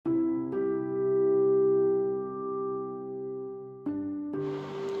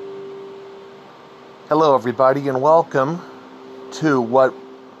Hello, everybody, and welcome to what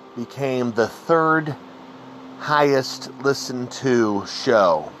became the third highest listened to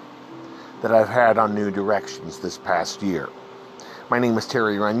show that I've had on New Directions this past year. My name is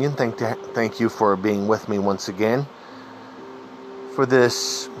Terry Runyon. Thank you for being with me once again for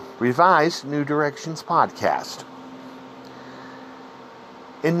this revised New Directions podcast.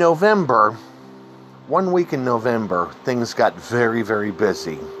 In November, 1 week in November, things got very, very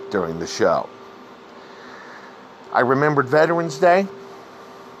busy during the show. I remembered Veterans Day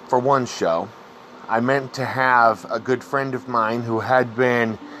for one show. I meant to have a good friend of mine who had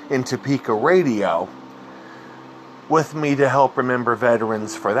been in Topeka radio with me to help remember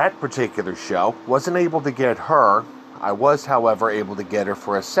veterans for that particular show. Wasn't able to get her. I was, however, able to get her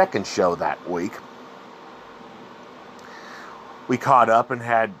for a second show that week. We caught up and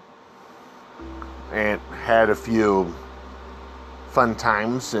had a few fun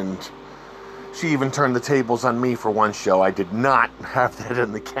times, and she even turned the tables on me for one show. I did not have that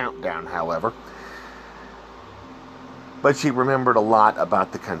in the countdown, however. But she remembered a lot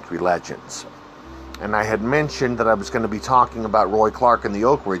about the country legends. And I had mentioned that I was going to be talking about Roy Clark and the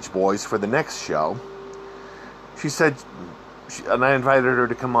Oak Ridge Boys for the next show. She said, and I invited her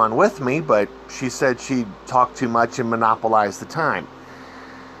to come on with me, but she said she'd talk too much and monopolize the time.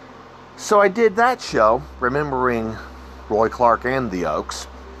 So I did that show, remembering Roy Clark and the Oaks.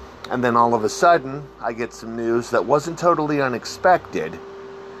 And then all of a sudden, I get some news that wasn't totally unexpected,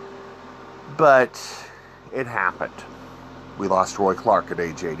 but it happened. We lost Roy Clark at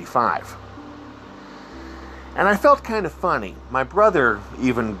age 85. And I felt kind of funny. My brother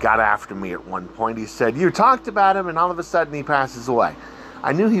even got after me at one point. He said, "You talked about him, and all of a sudden he passes away."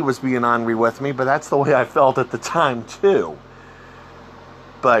 I knew he was being ornery with me, but that's the way I felt at the time, too.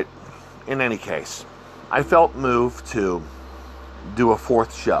 But in any case, I felt moved to do a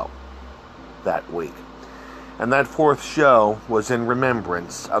fourth show that week. And that fourth show was in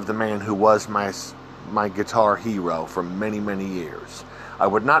remembrance of the man who was my guitar hero for many, many years. I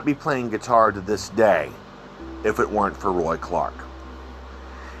would not be playing guitar to this day if it weren't for Roy Clark.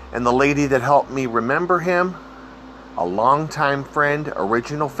 And the lady that helped me remember him, a longtime friend,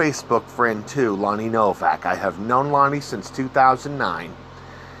 original Facebook friend too, Lonnie Novak. I have known Lonnie since 2009.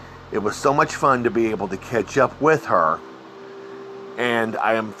 It was so much fun to be able to catch up with her, and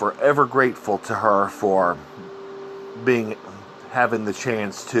I am forever grateful to her for having the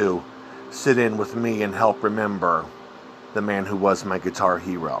chance to sit in with me and help remember the man who was my guitar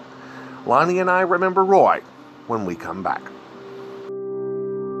hero. Lonnie and I remember Roy when we come back.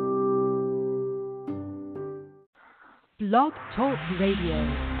 Blog Talk Radio.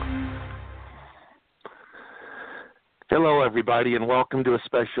 Hello, everybody, and welcome to a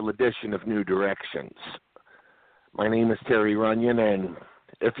special edition of New Directions. My name is Terry Runyon, and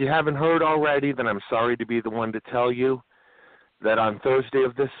if you haven't heard already, then I'm sorry to be the one to tell you that on Thursday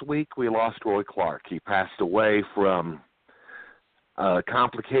of this week, we lost Roy Clark. He passed away from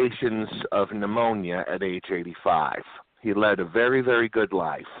complications of pneumonia at age 85. He led a very, very good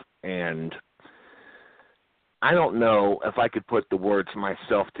life, and I don't know if I could put the words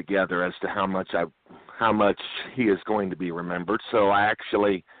myself together as to how much he is going to be remembered, so I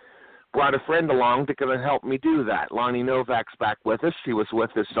actually brought a friend along to come and help me do that. Lonnie Novak's back with us. She was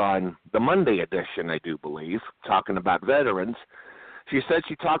with us on the Monday edition, I do believe, talking about veterans. She said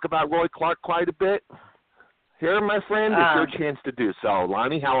she'd talk about Roy Clark quite a bit. Here, my friend, it's your chance to do so.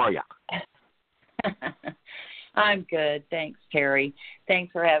 Lonnie, how are you? I'm good. Thanks, Terry.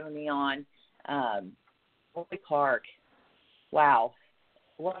 Thanks for having me on. Roy Clark, wow,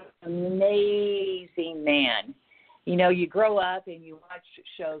 what an amazing man. You know, you grow up and you watch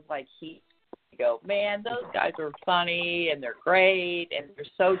shows like Heat, you go, man, those guys are funny and they're great and they're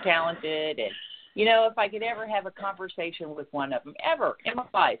so talented. And, you know, if I could ever have a conversation with one of them, ever in my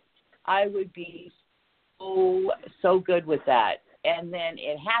life, I would be so good with that. And then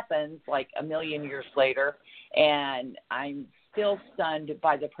it happens like a million years later, and I'm still stunned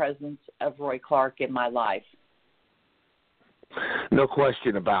by the presence of Roy Clark in my life. No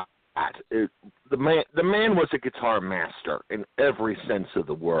question about that. The man was a guitar master in every sense of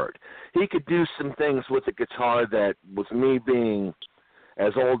the word. He could do some things with the guitar that, with me being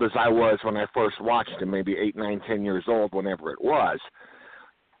as old as I was when I first watched him, maybe 8, 9, 10 years old, whenever it was,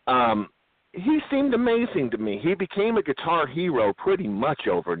 he seemed amazing to me. He became a guitar hero pretty much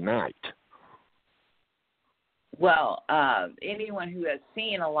overnight. Well, anyone who has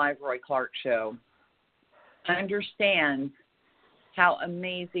seen a live Roy Clark show understands how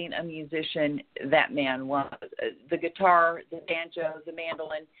amazing a musician that man was. The guitar, the banjo, the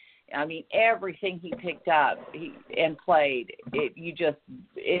mandolin, I mean, everything he picked up and played,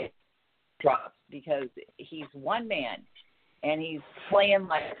 it drops because he's one man and he's playing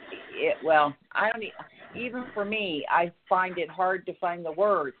like it. Well, I don't even for me, I find it hard to find the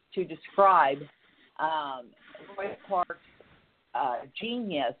words to describe Roy Clark's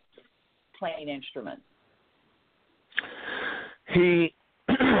genius playing instruments. He,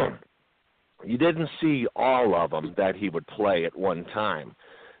 you didn't see all of them that he would play at one time.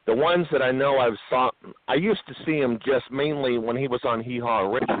 The ones that I know I used to see him just mainly when he was on Hee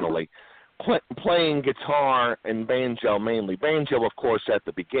Haw originally, playing guitar and banjo mainly. Banjo, of course, at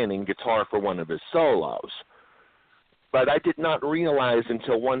the beginning, guitar for one of his solos. But I did not realize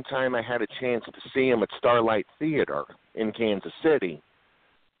until one time I had a chance to see him at Starlight Theater in Kansas City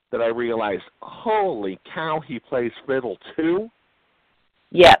that I realized, holy cow, he plays fiddle too?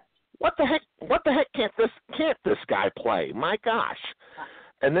 Yep. What the heck can't this guy play? My gosh.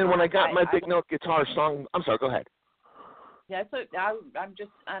 And then when I got my big note guitar song, I'm sorry, go ahead. Yeah, so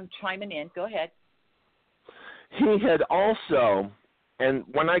I'm chiming in. Go ahead. He had also, and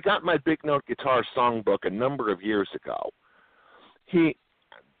when I got my big note guitar songbook a number of years ago,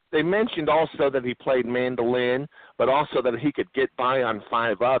 they mentioned also that he played mandolin, but also that he could get by on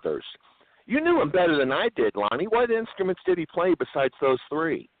 5 others. You knew him better than I did, Lonnie. What instruments did he play besides those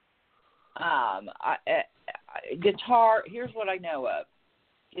 3? Guitar, here's what I know of.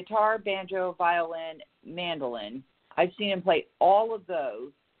 Guitar, banjo, violin, mandolin. I've seen him play all of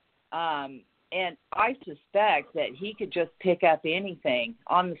those. And I suspect that he could just pick up anything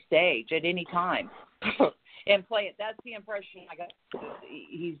on the stage at any time and play it. That's the impression I got.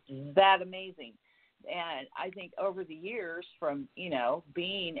 He's that amazing. And I think over the years from,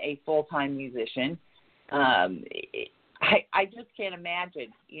 being a full-time musician, I just can't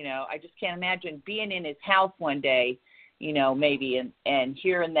imagine, I just can't imagine being in his house one day, maybe and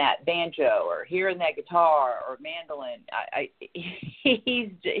hearing that banjo or hearing that guitar or mandolin.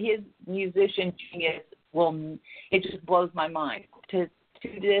 His musician genius it just blows my mind. To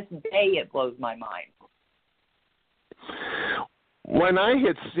this day, it blows my mind. When I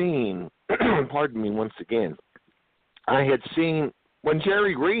had seen, pardon me once again, I had seen when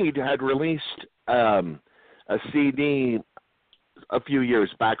Jerry Reed had released a CD a few years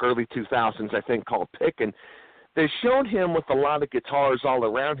back, early 2000s, I think, called Pickin'. They showed him with a lot of guitars all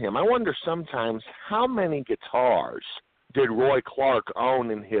around him. I wonder sometimes how many guitars did Roy Clark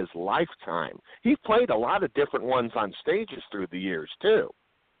own in his lifetime? He played a lot of different ones on stages through the years, too.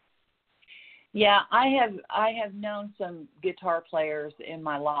 Yeah, I have known some guitar players in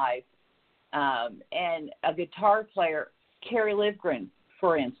my life, and a guitar player, Kerry Livgren,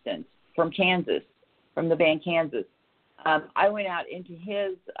 for instance, from Kansas, from the band Kansas. I went out into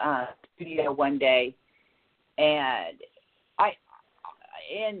his studio one day, and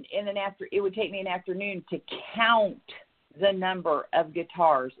it would take me an afternoon to count the number of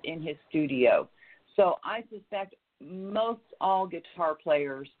guitars in his studio. So I suspect most all guitar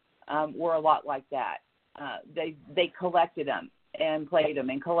players were a lot like that. They collected them and played them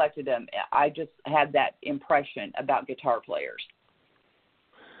and collected them. I just had that impression about guitar players.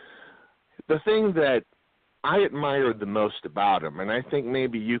 The thing that I admired the most about him, and I think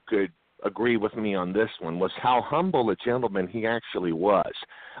maybe you could agree with me on this one, was how humble a gentleman he actually was.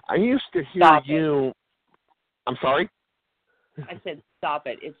 I used to hear Stop you... It. I'm sorry? I said, stop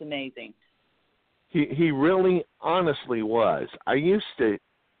it. It's amazing. He really honestly was. I used to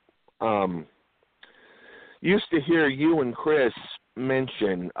hear you and Chris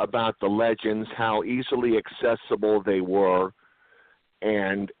mention about the legends, how easily accessible they were,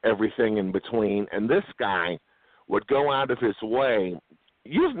 and everything in between. And this guy would go out of his way.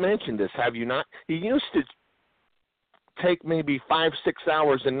 You've mentioned this, have you not? He used to take maybe 5-6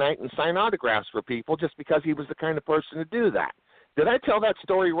 hours a night and sign autographs for people just because he was the kind of person to do that. Did I tell that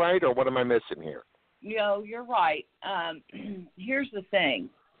story right, or what am I missing here? You're right. Here's the thing.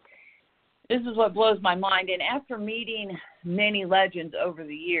 This is what blows my mind. And after meeting many legends over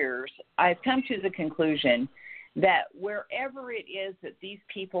the years, I've come to the conclusion that wherever it is that these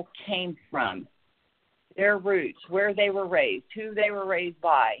people came from, their roots, where they were raised, who they were raised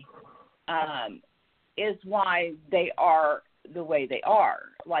by, is why they are the way they are,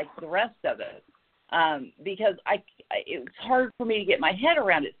 like the rest of us. Because it's hard for me to get my head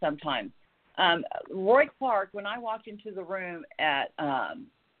around it sometimes. Roy Clark, when I walked into the room at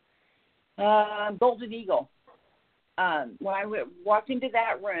Golden Eagle, when I walked into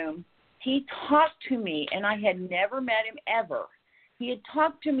that room, he talked to me, and I had never met him ever. He had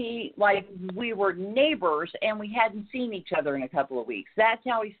talked to me like we were neighbors and we hadn't seen each other in a couple of weeks. That's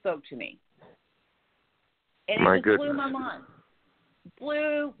how he spoke to me. And it just blew my mind.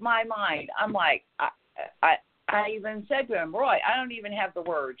 Blew my mind. I'm like, I I even said to him, Roy, I don't even have the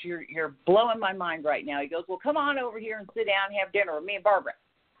words. You're blowing my mind right now. He goes, well, come on over here and sit down and have dinner with me and Barbara.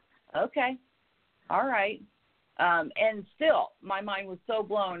 Okay. All right. And still, my mind was so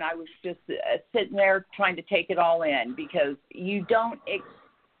blown. I was just sitting there trying to take it all in, because you don't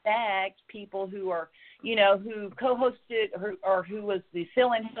expect people who are, who co-hosted or who was the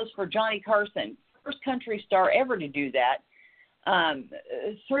fill-in host for Johnny Carson, first country star ever to do that.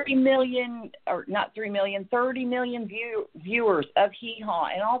 30 million viewers of Hee Haw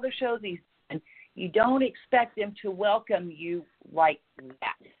and all the shows he's done. You don't expect them to welcome you like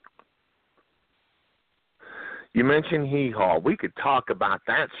that. You mentioned Hee Haw. We could talk about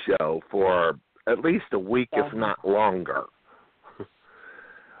that show for at least a week, if not longer.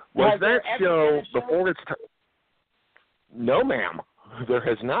 Was that show before its time? No, ma'am. There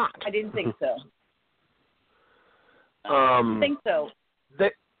has not. I didn't think so. I don't think so.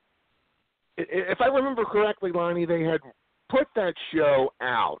 If I remember correctly, Lonnie, they had put that show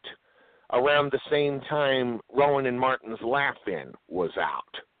out around the same time Rowan and Martin's Laugh-In was out.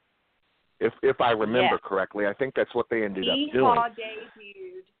 If I remember correctly, I think that's what they ended up doing.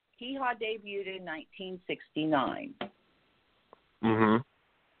 Hee Haw debuted in 1969. Mm-hmm.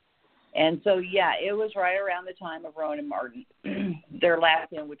 And so, it was right around the time of Rowan and Martin, their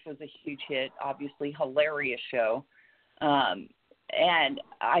Laugh-In, which was a huge hit, obviously hilarious show. And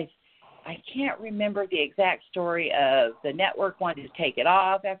I can't remember the exact story of the network wanted to take it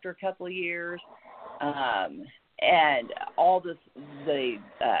off after a couple of years. And all the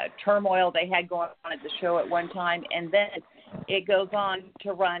turmoil they had going on at the show at one time. And then it goes on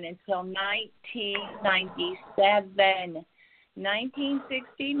to run until 1997,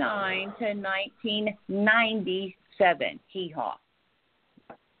 1969 to 1997, Hee Haw.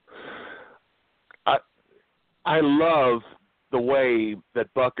 I love the way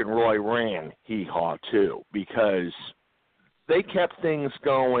that Buck and Roy ran Hee Haw, too, because they kept things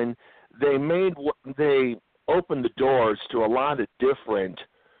going. They opened the doors to a lot of different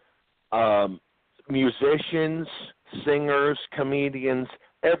musicians, singers, comedians,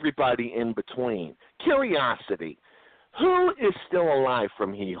 everybody in between. Curiosity, who is still alive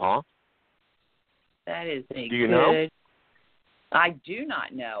from Hee Haw? That is a Do you know? I do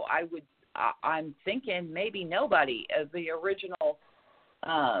not know. I'm thinking maybe nobody of the original.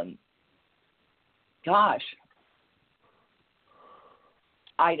 Gosh.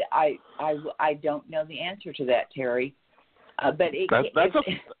 I don't know the answer to that, Terry. But it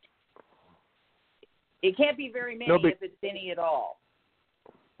can't be very many if it's any at all.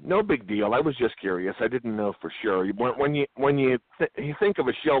 No big deal. I was just curious. I didn't know for sure. When you think of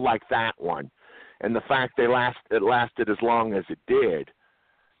a show like that one, and the fact it lasted as long as it did,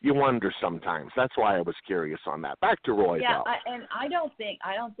 you wonder sometimes. That's why I was curious on that. Back to Roy, though. And I don't think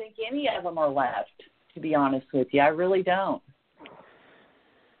any of them are left. To be honest with you, I really don't.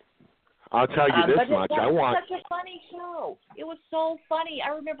 I'll tell you this much. It was such a funny show. It was so funny. I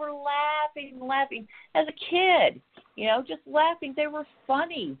remember laughing as a kid. Just laughing. They were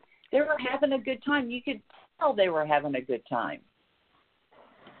funny. They were having a good time. You could tell they were having a good time.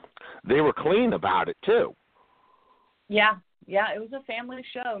 They were clean about it, too. Yeah, it was a family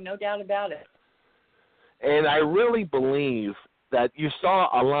show, no doubt about it. And I really believe that you saw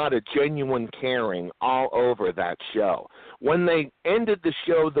a lot of genuine caring all over that show. When they ended the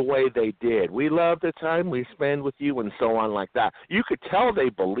show the way they did, we love the time we spend with you and so on like that, you could tell they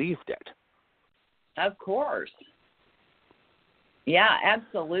believed it. Of course. Yeah,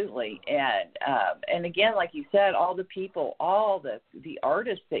 absolutely. And again, like you said, all the people, all the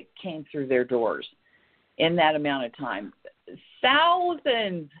artists that came through their doors in that amount of time,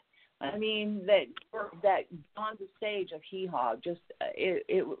 thousands. I mean, that on the stage of Hee Haw, just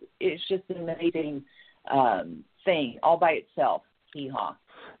it's just an amazing thing all by itself. Hee Haw.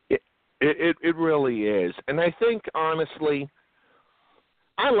 It really is, and I think honestly,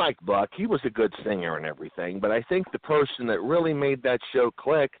 I like Buck. He was a good singer and everything, but I think the person that really made that show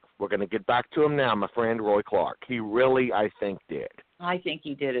click, we're going to get back to him now, my friend Roy Clark. He really, I think, did. I think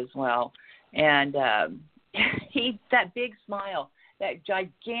he did as well, and that big smile. That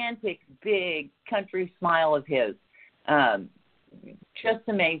gigantic, big country smile of his, just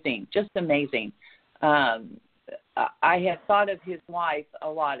amazing. I have thought of his wife a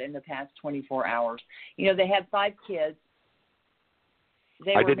lot in the past 24 hours. They had 5 kids.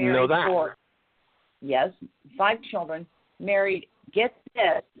 I didn't know that. Yes, 5 children, married, get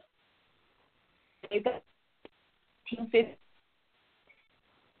this, they've got 1950.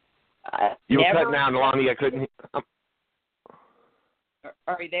 You were cutting out, Lonnie. I couldn't.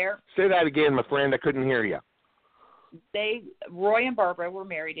 Are you there? Say that again, my friend. I couldn't hear you. Roy and Barbara were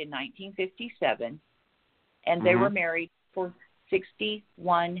married in 1957. and they were married for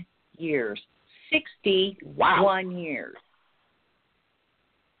 61 years. 61 years.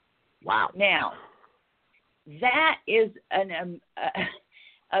 Wow. Now, that is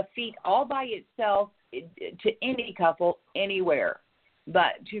a feat all by itself to any couple anywhere.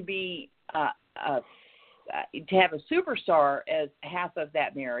 But to be to have a superstar as half of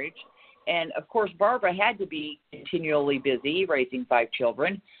that marriage, and of course Barbara had to be continually busy raising 5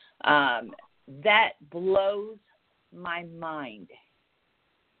 children. That blows my mind.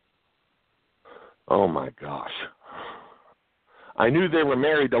 Oh my gosh. I knew they were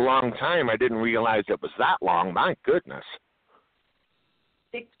married a long time. I didn't realize it was that long. My goodness.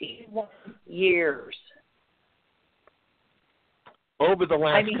 61 years. Over the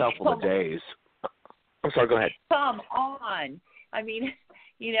last couple of days. I'm sorry, go ahead. Come on. I mean,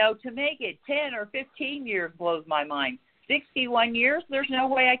 to make it 10 or 15 years blows my mind. 61 years, there's no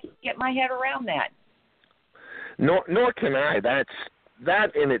way I can get my head around that. Nor can I.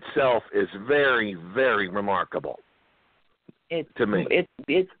 That in itself is very, very remarkable. To me.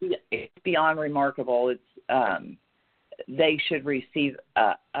 It's beyond remarkable. It's they should receive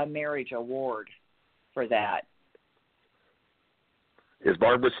a marriage award for that. Is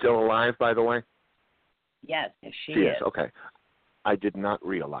Barbara still alive, by the way? Yes, she is. Okay. I did not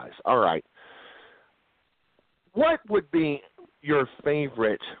realize. All right. What would be your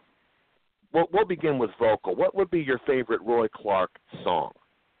favorite? We'll begin with vocal. What would be your favorite Roy Clark song?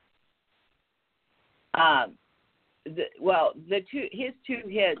 His two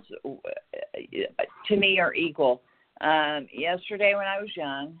hits to me are equal. Yesterday When I Was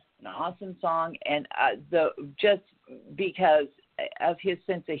Young, an awesome song, and just because of his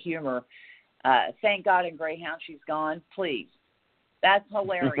sense of humor. Thank God in Greyhound She's Gone, please. That's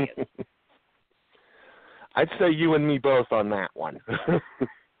hilarious. I'd say you and me both on that one.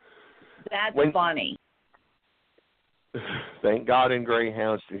 That's funny. Thank God in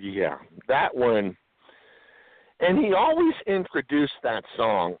Greyhound. Yeah, that one. And he always introduced that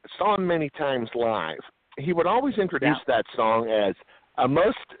song. Saw him many times live. He would always introduce that song as a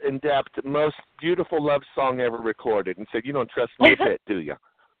most in-depth, most beautiful love song ever recorded, and said, "You don't trust me a bit, do you?"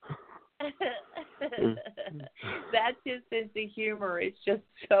 That's his sense of humor. It's just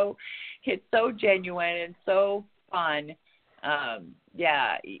so genuine and so fun. I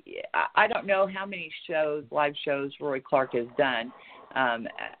don't know how many live shows Roy Clark has done that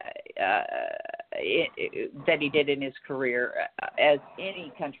he did in his career. As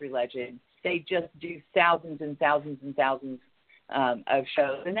any country legend, they just do thousands and thousands and thousands of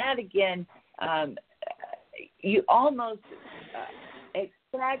shows. And that, again, you almost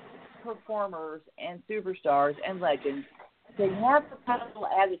expect performers and superstars and legends to have a personal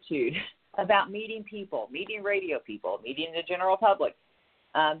attitude about meeting people, meeting radio people, meeting the general public,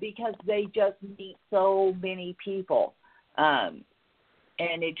 because they just meet so many people. And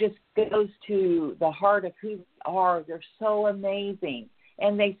it just goes to the heart of who they are. They're so amazing.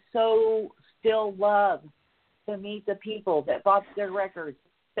 And they so still love to meet the people that bought their records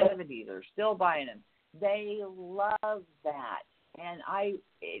in the 70s are still buying them. They love that. And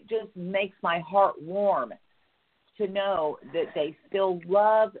it just makes my heart warm to know that they still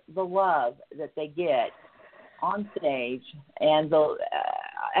love the love that they get on stage, and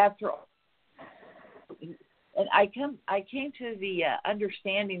I came to the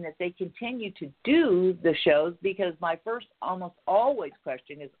understanding that they continue to do the shows, because my first almost always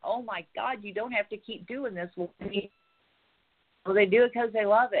question is, "Oh my God, you don't have to keep doing this." Well, they do it because they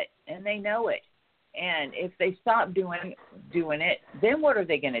love it and they know it. And if they stop doing it, then what are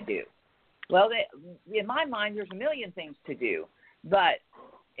they going to do? Well, in my mind, there's a million things to do, but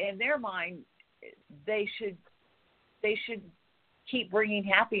in their mind, they should keep bringing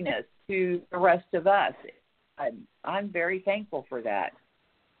happiness to the rest of us. I'm very thankful for that.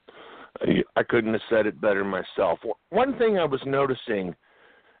 I couldn't have said it better myself. One thing I was noticing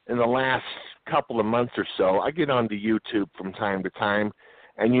in the last couple of months or so, I get onto YouTube from time to time,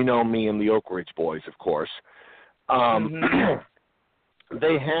 and you know me and the Oak Ridge Boys, of course.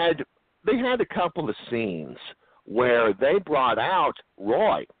 They had a couple of scenes where they brought out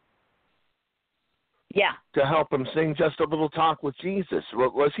Roy. Yeah. To help him sing Just a Little Talk with Jesus.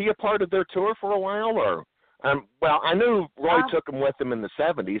 Was he a part of their tour for a while, or? Well, I knew Roy took him with him in the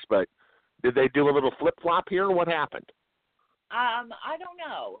 70s, but did they do a little flip-flop here, or what happened? I don't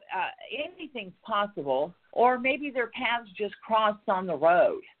know. Anything's possible, or maybe their paths just crossed on the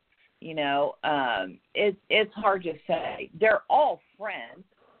road. It's hard to say. They're all friends.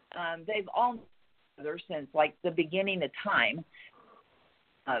 They've all known each other since like the beginning of time.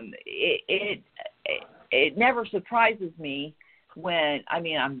 It never surprises me when,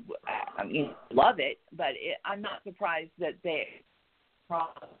 I mean, love it, but I'm not surprised that they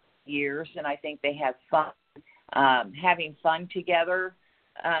cross years, and I think they have fun, having fun together.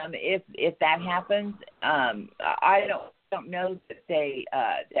 If that happens, I don't know that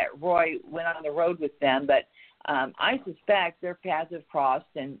that Roy went on the road with them, but I suspect their paths have crossed,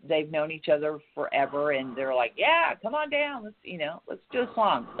 and they've known each other forever, and they're like, yeah, come on down, let's do a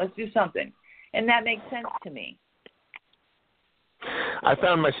song, let's do something, and that makes sense to me. I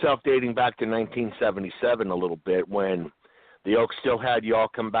found myself dating back to 1977 a little bit when the Oaks still had Y'all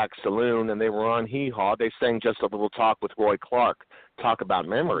Come Back Saloon, and they were on Hee Haw. They sang Just a Little Talk with Roy Clark. Talk about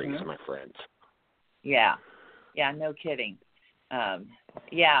memories, my friends. Yeah, no kidding.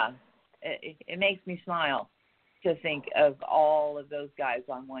 It makes me smile to think of all of those guys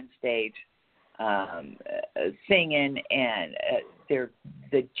on one stage singing, and they're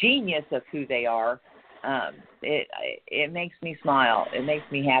the genius of who they are. It makes me smile. It makes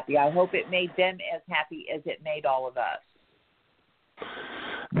me happy. I hope it made them as happy as it made all of us.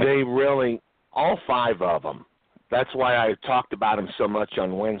 They really, all five of them, that's why I talked about them so much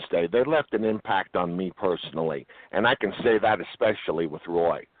on Wednesday. They left an impact on me personally, and I can say that especially with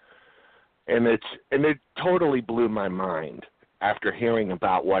Roy. And it totally blew my mind after hearing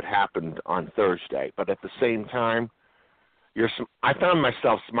about what happened on Thursday. But at the same time, I found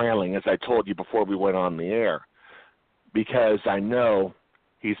myself smiling, as I told you before we went on the air, because I know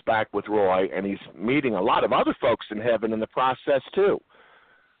he's back with Roy, and he's meeting a lot of other folks in heaven in the process, too.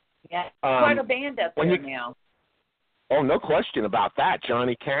 Yeah, quite a band up there now. Oh, no question about that.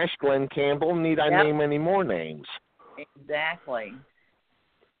 Johnny Cash, Glenn Campbell, need I name any more names? Exactly.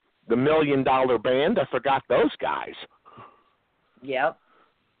 The $1 Million Band, I forgot those guys. Yep.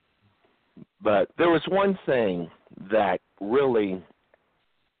 But there was one thing that really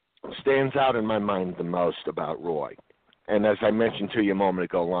stands out in my mind the most about Roy. And as I mentioned to you a moment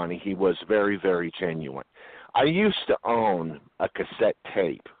ago, Lonnie, he was very, very genuine. I used to own a cassette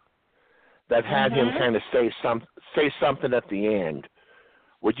tape that had him kind of say something at the end.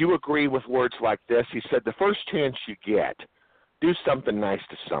 Would you agree with words like this? He said, the first chance you get, do something nice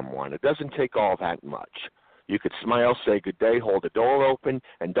to someone. It doesn't take all that much. You could smile, say good day, hold the door open,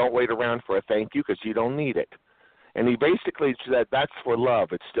 and don't wait around for a thank you because you don't need it. And he basically said that's for love.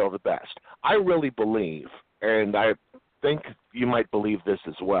 It's still the best. I really believe, and I think you might believe this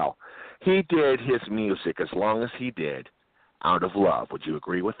as well, he did his music as long as he did out of love. Would you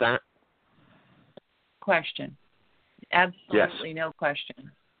agree with that? Question. Absolutely, no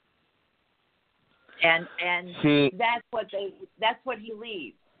question. And that's what he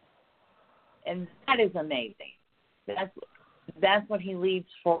leaves, and that is amazing. That's what he leaves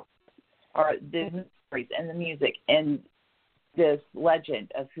for, or the memories and the music and this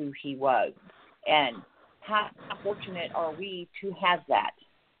legend of who he was, and how fortunate are we to have that.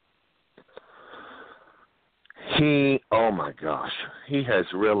 Oh my gosh, he has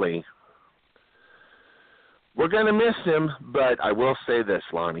really. We're going to miss him, but I will say this,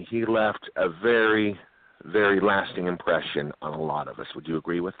 Lonnie. He left a very, very lasting impression on a lot of us. Would you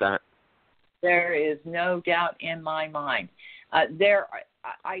agree with that? There is no doubt in my mind. I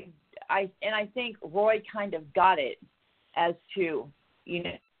think Roy kind of got it as to,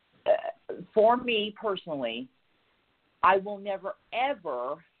 for me personally, I will never,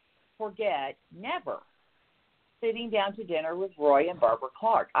 ever forget, sitting down to dinner with Roy and Barbara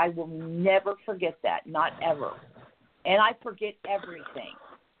Clark. I will never forget that, not ever. And I forget everything.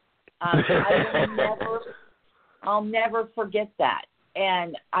 I'll never forget that.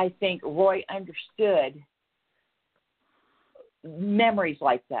 And I think Roy understood memories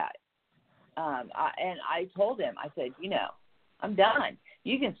like that. And I told him, I said, I'm done.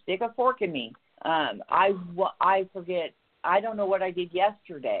 You can stick a fork in me. I forget. I don't know what I did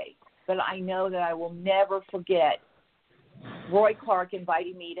yesterday, but I know that I will never forget Roy Clark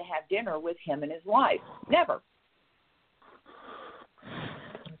inviting me to have dinner with him and his wife. Never.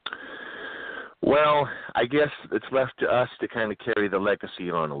 Well, I guess it's left to us to kind of carry the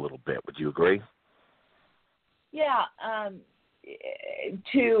legacy on a little bit. Would you agree? Yeah,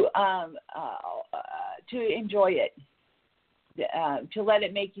 to enjoy it, to let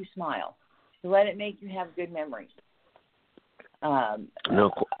it make you smile, to let it make you have good memories.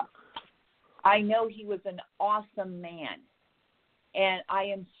 I know he was an awesome man, and I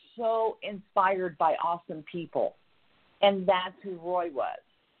am so inspired by awesome people, and that's who Roy was,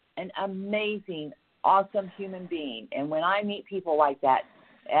 an amazing, awesome human being. And when I meet people like that,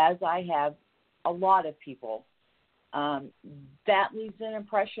 as I have a lot of people, that leaves an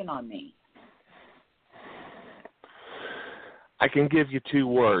impression on me. I can give you two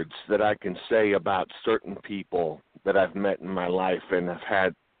words that I can say about certain people that I've met in my life and have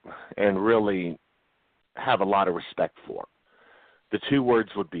had and really have a lot of respect for. The two words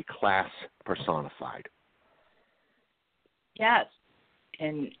would be class personified. Yes,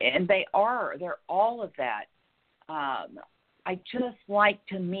 and they're all of that. I just like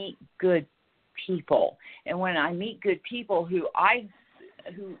to meet good people, and when I meet good people who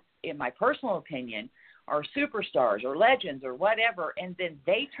in my personal opinion are superstars or legends or whatever, and then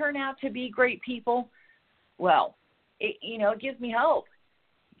they turn out to be great people, well, it gives me hope.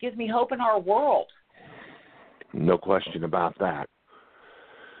 It gives me hope in our world. No question about that.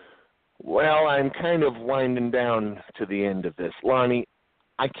 Well, I'm kind of winding down to the end of this. Lonnie,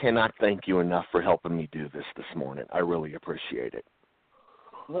 I cannot thank you enough for helping me do this morning. I really appreciate it.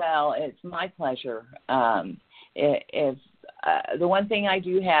 Well, it's my pleasure. The one thing I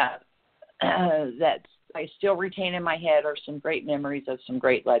do have that I still retain in my head are some great memories of some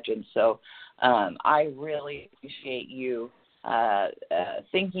great legends. So I really appreciate you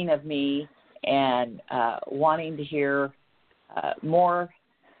thinking of me and wanting to hear more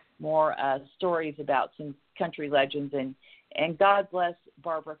stories about some country legends. And God bless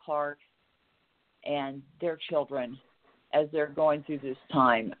Barbara Clark and their children as they're going through this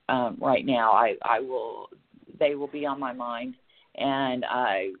time right now. They will be on my mind. And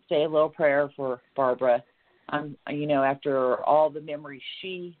I say a little prayer for Barbara. After all the memories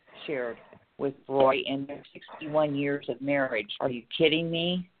she shared with Roy in their 61 years of marriage. Are you kidding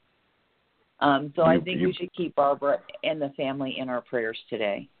me? I think we should keep Barbara and the family in our prayers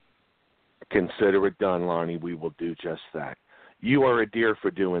today. Consider it done, Lonnie. We will do just that. You are a dear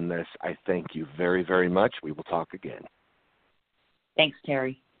for doing this. I thank you very, very much. We will talk again. Thanks,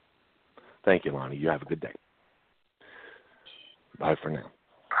 Terry. Thank you, Lonnie. You have a good day. Bye for now.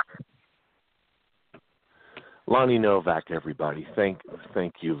 Lonnie Novak, everybody. Thank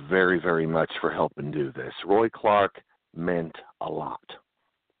you very, very much for helping do this. Roy Clark meant a lot.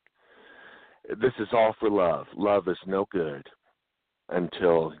 This is all for love. Love is no good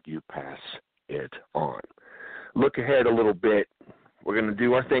until you pass it on. Look ahead a little bit. We're going to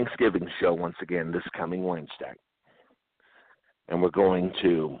do our Thanksgiving show once again this coming Wednesday. And we're going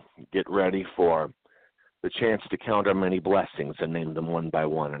to get ready for the chance to count our many blessings and name them one by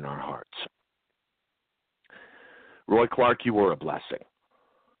one in our hearts. Roy Clark, you were a blessing.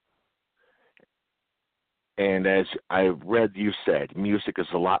 And as I read you said, music is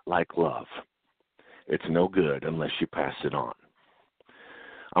a lot like love. It's no good unless you pass it on.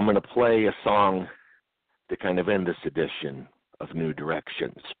 I'm going to play a song to kind of end this edition of New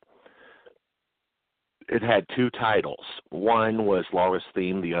Directions. It had two titles. One was Laura's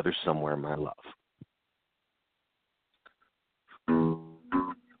Theme, the other Somewhere My Love.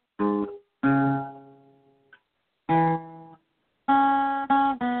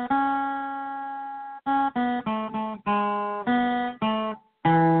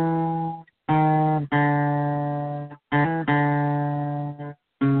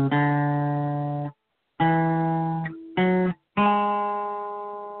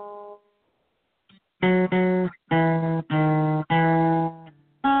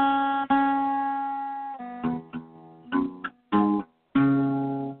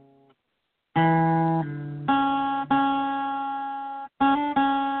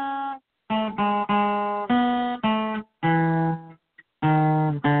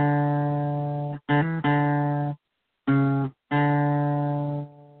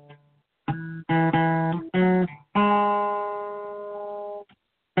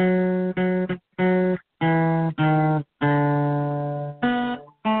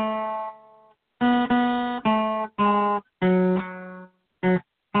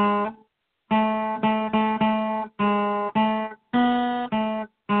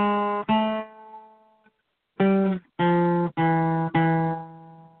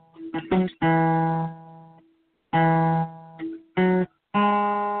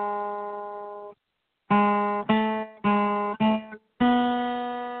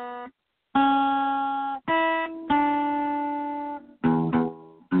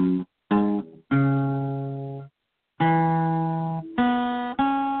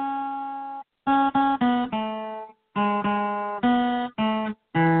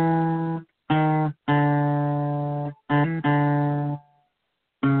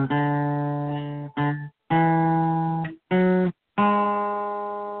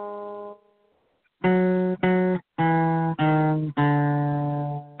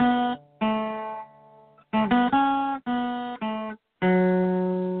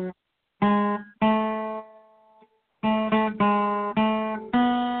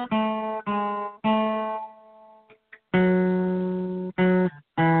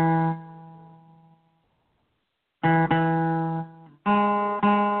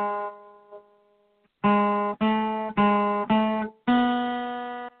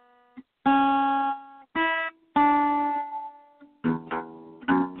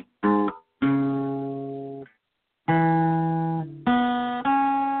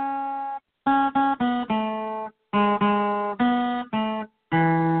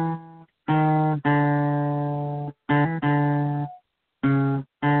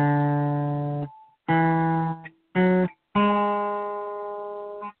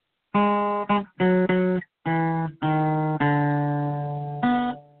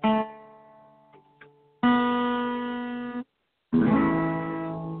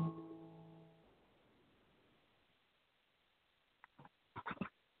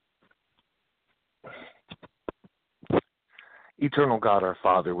 Eternal God, our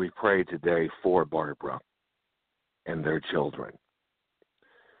Father, we pray today for Barbara and their children.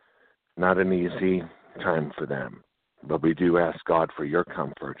 Not an easy time for them, but we do ask God for your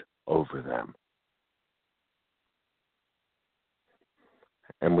comfort over them.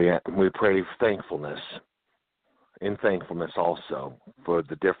 And we pray thankfulness, in thankfulness also, for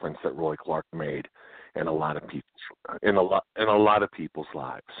the difference that Roy Clark made in a lot of people's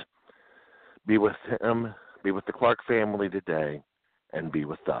lives. Be with him, be with the Clark family today, and be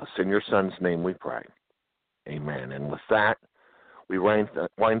with us. In your Son's name we pray. Amen. And with that, we wind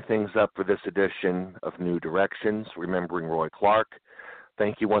things up for this edition of New Directions, remembering Roy Clark.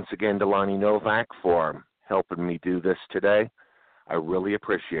 Thank you once again to Lonnie Novak for helping me do this today. I really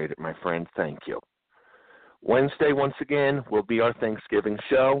appreciate it, my friend. Thank you. Wednesday, once again, will be our Thanksgiving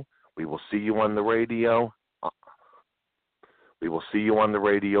show. We will see you on the radio. We will see you on the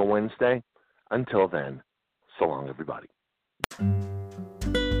radio Wednesday. Until then, so long, everybody.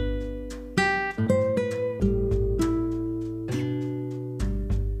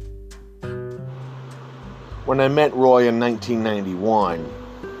 When I met Roy in 1991,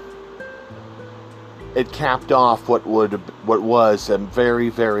 it capped off what was a very,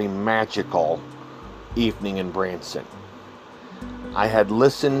 very magical evening in Branson. I had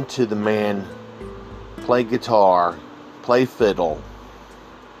listened to the man play guitar, play fiddle,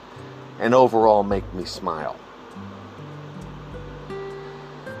 and overall make me smile.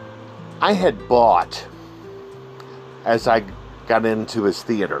 I had bought, as I got into his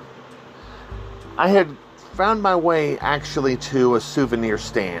theater, I had found my way actually to a souvenir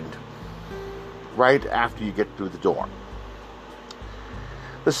stand right after you get through the door.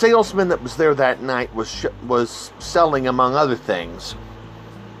 The salesman that was there that night was selling, among other things,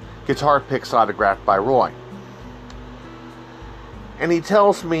 guitar picks autographed by Roy. And he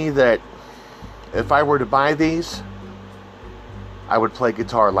tells me that if I were to buy these, I would play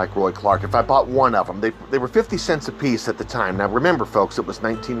guitar like Roy Clark. If I bought one of them, they were 50 cents a piece at the time. Now remember, folks, it was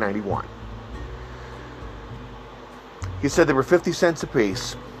 1991. He said they were 50 cents a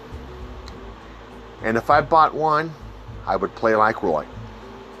piece. And if I bought one, I would play like Roy.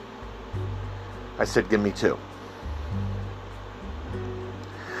 I said, give me two.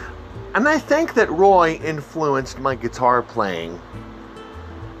 And I think that Roy influenced my guitar playing,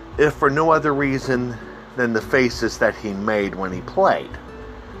 if for no other reason than the faces that he made when he played.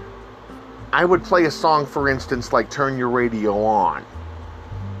 I would play a song, for instance, like Turn Your Radio On,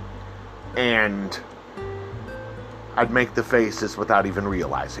 and I'd make the faces without even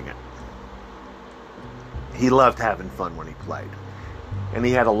realizing it. He loved having fun when he played. And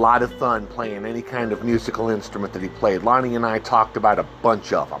he had a lot of fun playing any kind of musical instrument that he played. Lonnie and I talked about a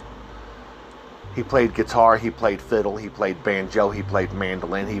bunch of them. He played guitar, he played fiddle, he played banjo, he played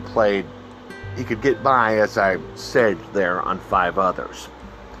mandolin, he could get by, as I said there, on 5 others.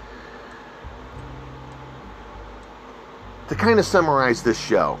 To kind of summarize this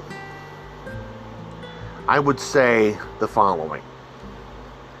show, I would say the following.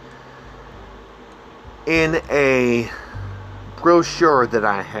 In a brochure that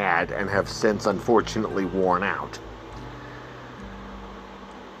I had and have since unfortunately worn out,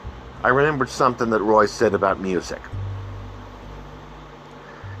 I remembered something that Roy said about music.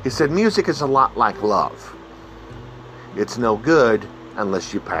 He said, music is a lot like love. It's no good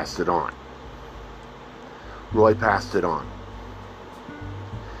unless you pass it on. Roy passed it on.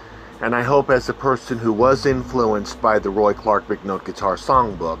 And I hope, as a person who was influenced by the Roy Clark Big Note Guitar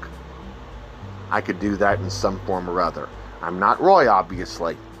Songbook, I could do that in some form or other. I'm not Roy,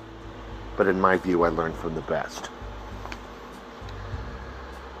 obviously, but in my view, I learned from the best.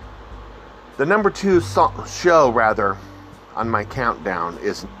 The number 2 show on my countdown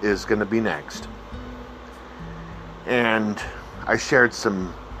is going to be next. And I shared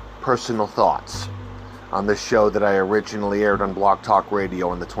some personal thoughts on this show that I originally aired on Blog Talk Radio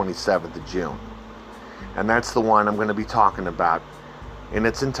on the 27th of June. And that's the one I'm going to be talking about in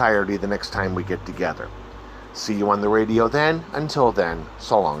its entirety the next time we get together. See you on the radio then. Until then,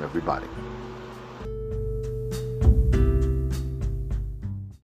 so long, everybody.